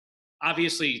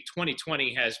obviously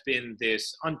 2020 has been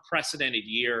this unprecedented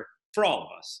year for all of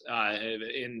us.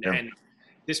 And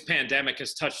this pandemic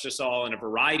has touched us all in a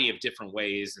variety of different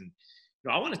ways. And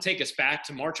I want to take us back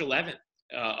to March 11th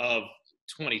of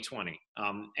 2020,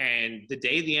 and the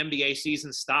day the NBA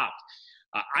season stopped.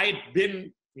 I had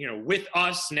been, with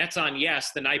us, Nets on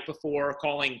Yes, the night before,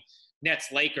 calling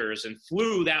Nets Lakers, and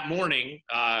flew that morning,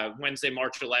 Wednesday,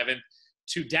 March 11th,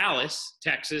 to Dallas,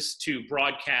 Texas, to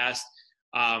broadcast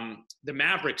the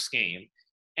Mavericks game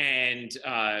and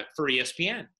for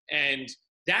ESPN. And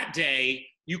that day,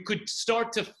 you could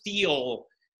start to feel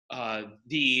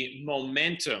the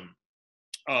momentum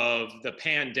of the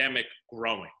pandemic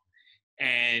growing,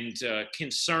 and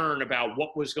concern about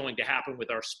what was going to happen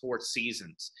with our sports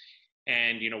seasons.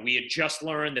 And, we had just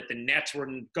learned that the Nets were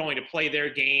going to play their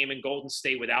game in Golden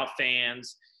State without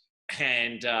fans.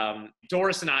 And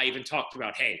Doris and I even talked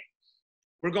about, hey,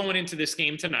 we're going into this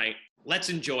game tonight. Let's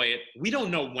enjoy it. We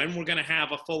don't know when we're going to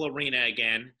have a full arena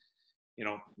again.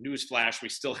 Newsflash, we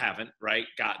still haven't, right,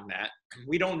 gotten that.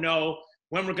 We don't know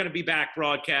when we're going to be back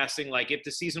broadcasting, like if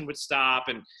the season would stop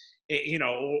and,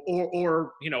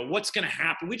 or what's going to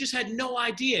happen. We just had no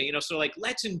idea, so like,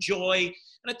 let's enjoy.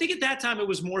 And I think at that time it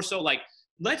was more so like,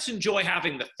 let's enjoy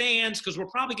having the fans, because we're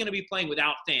probably going to be playing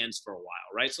without fans for a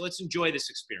while, right? So let's enjoy this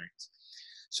experience.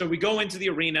 So we go into the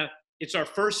arena. It's our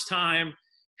first time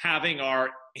having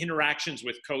our interactions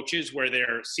with coaches where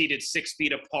they're seated 6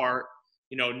 feet apart.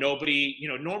 Nobody,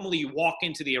 normally you walk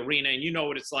into the arena and you know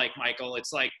what it's like, Michael.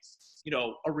 It's like,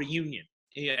 a reunion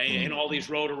in all these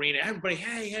road arena. Everybody,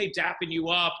 hey, dapping you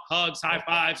up, hugs, high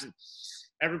fives, and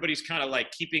everybody's kind of like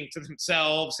keeping to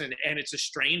themselves, and it's a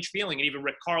strange feeling. And even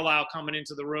Rick Carlisle coming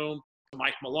into the room,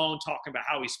 Mike Malone talking about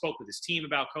how he spoke with his team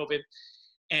about COVID.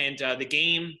 And the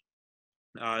game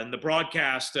and the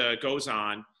broadcast goes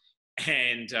on,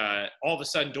 and all of a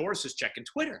sudden Doris is checking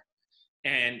Twitter,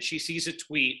 and she sees a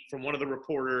tweet from one of the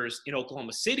reporters in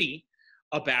Oklahoma City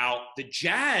about the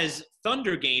Jazz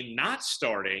Thunder game not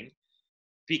starting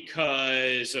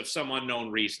because of some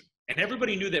unknown reason. And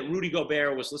everybody knew that Rudy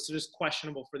Gobert was listed as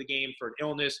questionable for the game for an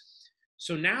illness.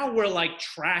 So now we're like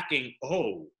tracking,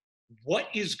 what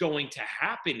is going to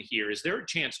happen here? Is there a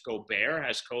chance Gobert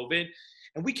has COVID?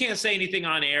 And we can't say anything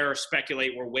on air or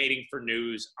speculate. We're waiting for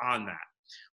news on that.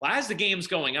 Well, as the game's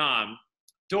going on,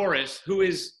 Doris, who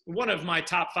is one of my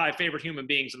top 5 favorite human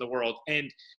beings in the world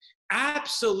and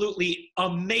absolutely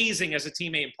amazing as a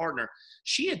teammate and partner,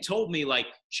 she had told me like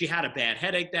she had a bad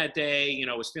headache that day,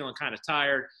 was feeling kind of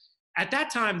tired. At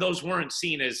that time, those weren't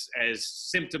seen as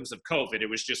symptoms of COVID. It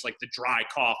was just like the dry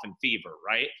cough and fever,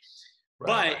 right?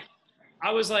 But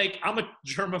I was like, I'm a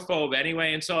germaphobe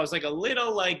anyway, and so I was like a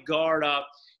little like guard up.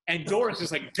 And Doris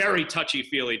is like very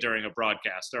touchy-feely during a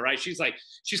broadcast, all right? She's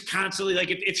constantly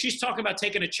like, if she's talking about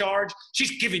taking a charge,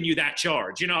 she's giving you that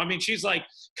charge, she's like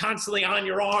constantly on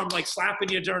your arm, like slapping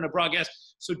you during a broadcast.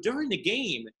 So during the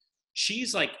game,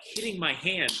 she's like hitting my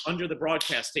hand under the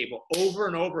broadcast table over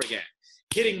and over again,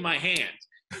 hitting my hand.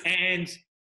 And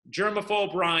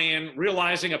germaphobe Ryan,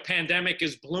 realizing a pandemic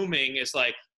is blooming, is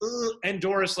like, ugh, and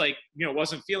Doris like,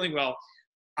 wasn't feeling well.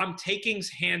 I'm taking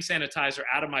hand sanitizer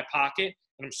out of my pocket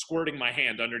and I'm squirting my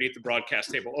hand underneath the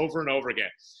broadcast table over and over again,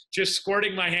 just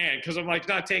squirting my hand because I'm like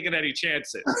not taking any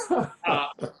chances.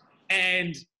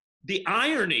 And the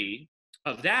irony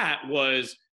of that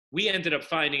was we ended up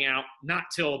finding out not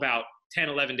till about 10,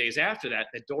 11 days after that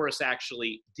Doris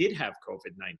actually did have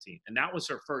COVID-19. And that was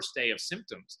her first day of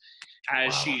symptoms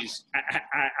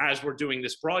as we're doing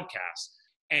this broadcast.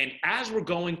 And as we're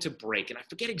going to break, and I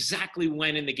forget exactly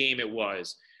when in the game it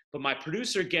was, but my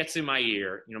producer gets in my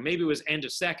ear, maybe it was end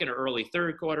of second or early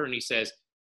third quarter, and he says,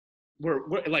 we're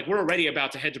already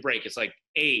about to head to break. It's like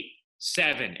 8,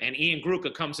 7, and Ian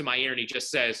Gruca comes in my ear and he just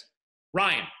says,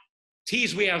 Ryan,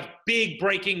 tease, we have big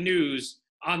breaking news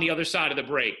on the other side of the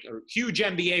break, or huge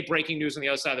NBA breaking news on the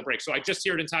other side of the break. So I just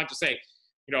hear it in time to say,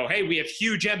 hey, we have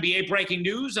huge NBA breaking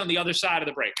news on the other side of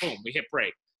the break. Boom, we hit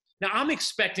break. Now I'm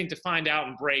expecting to find out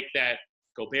in break that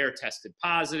Gobert tested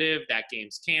positive, that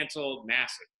game's canceled,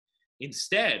 massive.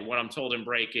 Instead, what I'm told in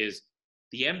break is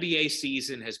the NBA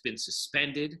season has been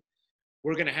suspended.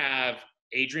 We're going to have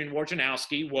Adrian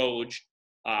Wojnarowski, Woj.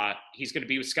 He's going to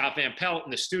be with Scott Van Pelt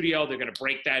in the studio. They're going to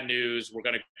break that news. We're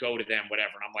going to go to them,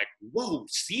 whatever. And I'm like, whoa,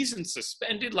 season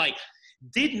suspended? Like,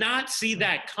 did not see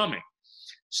that coming.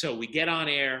 So we get on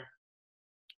air.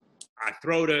 I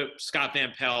throw to Scott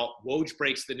Van Pelt. Woj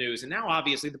breaks the news. And now,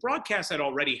 obviously, the broadcast had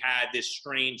already had this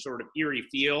strange sort of eerie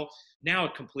feel. Now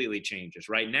it completely changes,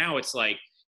 right? Now it's like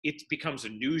it becomes a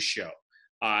news show.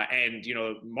 And,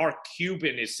 Mark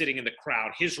Cuban is sitting in the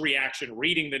crowd. His reaction,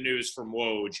 reading the news from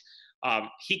Woj.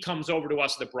 he comes over to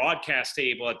us at the broadcast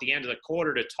table at the end of the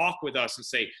quarter to talk with us and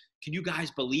say, can you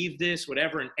guys believe this,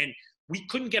 whatever. And we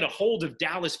couldn't get a hold of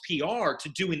Dallas PR to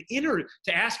do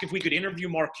to ask if we could interview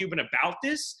Mark Cuban about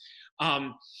this.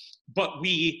 But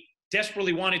we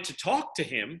desperately wanted to talk to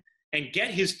him and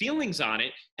get his feelings on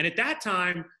it. And at that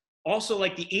time, also,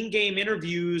 like, the in-game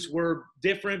interviews were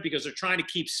different because they're trying to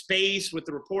keep space with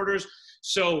the reporters.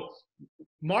 So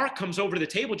Mark comes over to the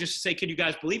table just to say, can you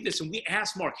guys believe this? And we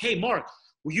asked Mark, hey, Mark,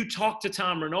 will you talk to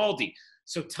Tom Rinaldi?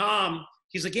 So Tom,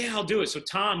 he's like, yeah, I'll do it. So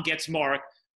Tom gets Mark,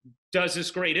 does this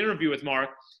great interview with Mark.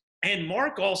 And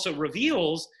Mark also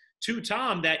reveals to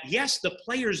Tom that, yes, the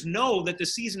players know that the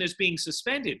season is being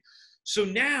suspended. So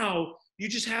now you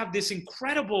just have this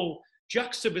incredible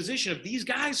juxtaposition of these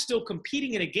guys still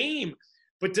competing in a game,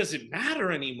 but does it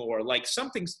matter anymore? Like,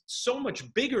 something so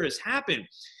much bigger has happened.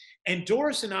 And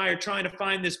Doris and I are trying to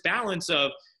find this balance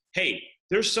of, hey,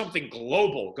 there's something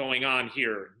global going on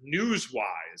here,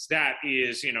 news-wise, that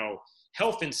is,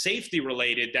 health and safety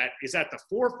related, that is at the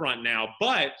forefront now.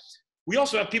 But we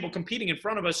also have people competing in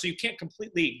front of us, so you can't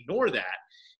completely ignore that.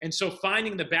 And so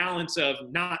finding the balance of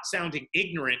not sounding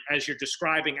ignorant as you're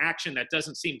describing action that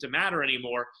doesn't seem to matter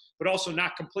anymore, but also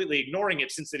not completely ignoring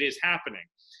it since it is happening,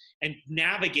 and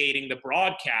navigating the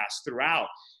broadcast throughout.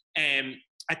 And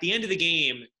at the end of the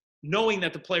game, knowing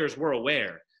that the players were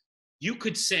aware, you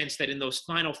could sense that in those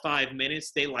final 5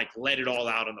 minutes, they let it all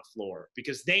out on the floor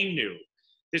because they knew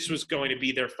this was going to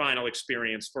be their final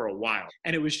experience for a while.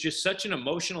 And it was just such an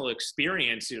emotional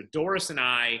experience. Doris and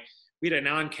I, we had an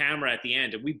on-camera at the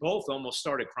end, and we both almost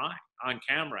started crying on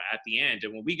camera at the end.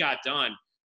 And when we got done,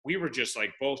 we were just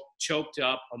both choked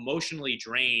up, emotionally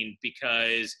drained,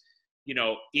 because,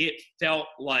 it felt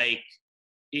like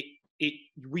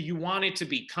you wanted to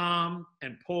be calm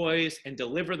and poised and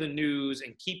deliver the news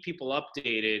and keep people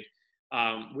updated,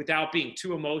 without being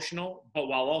too emotional, but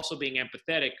while also being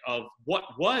empathetic of what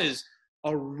was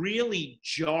a really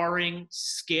jarring,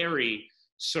 scary,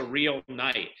 surreal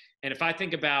night. And if I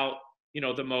think about,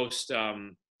 the most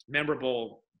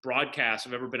memorable broadcast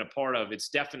I've ever been a part of, it's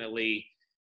definitely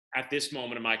at this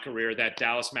moment in my career, that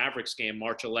Dallas Mavericks game,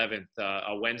 March 11th,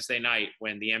 a Wednesday night,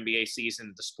 when the NBA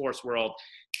season, the sports world,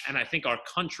 and I think our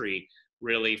country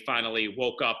really finally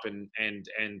woke up and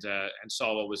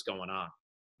saw what was going on.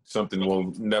 Something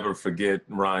we'll never forget,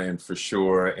 Ryan, for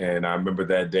sure. And I remember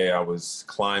that day I was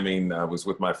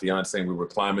with my fiance, and we were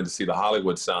climbing to see the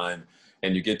Hollywood sign,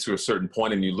 and you get to a certain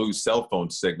point and you lose cell phone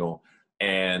signal.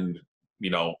 And,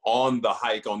 on the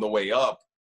hike on the way up,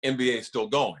 NBA is still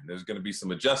going. There's going to be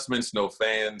some adjustments, no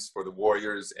fans for the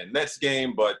Warriors and Nets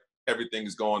game, but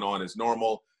everything's going on as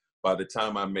normal. By the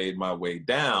time I made my way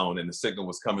down and the signal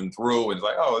was coming through, and it's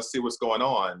like, oh, let's see what's going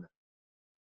on.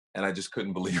 And I just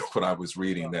couldn't believe what I was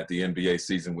reading, that the NBA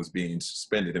season was being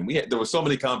suspended. And there were so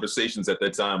many conversations at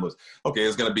that time was, okay,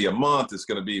 it's going to be a month, it's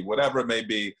going to be whatever it may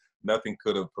be. Nothing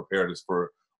could have prepared us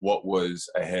for what was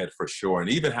ahead, for sure. And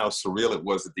even how surreal it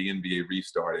was that the NBA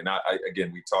restarted. And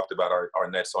again, we talked about our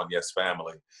Nets on Yes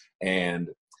Family, and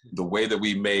the way that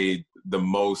we made the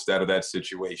most out of that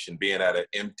situation, being at an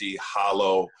empty,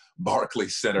 hollow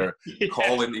Barclays Center,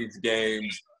 calling these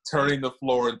games, turning the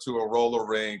floor into a roller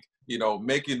rink,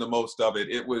 making the most of it.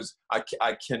 It was,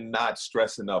 I cannot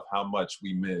stress enough how much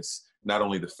we miss not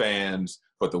only the fans,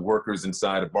 but the workers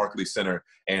inside of Barclays Center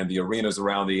and the arenas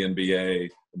around the NBA,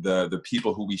 the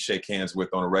people who we shake hands with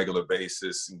on a regular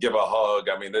basis and give a hug.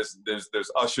 I mean,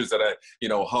 there's ushers that I,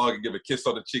 hug and give a kiss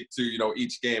on the cheek to,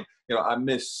 each game. I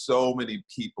miss so many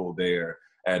people there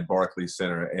at Barclays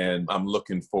Center, and I'm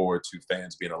looking forward to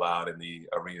fans being allowed in the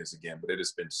arenas again. But it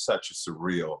has been such a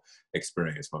surreal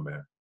experience, my man.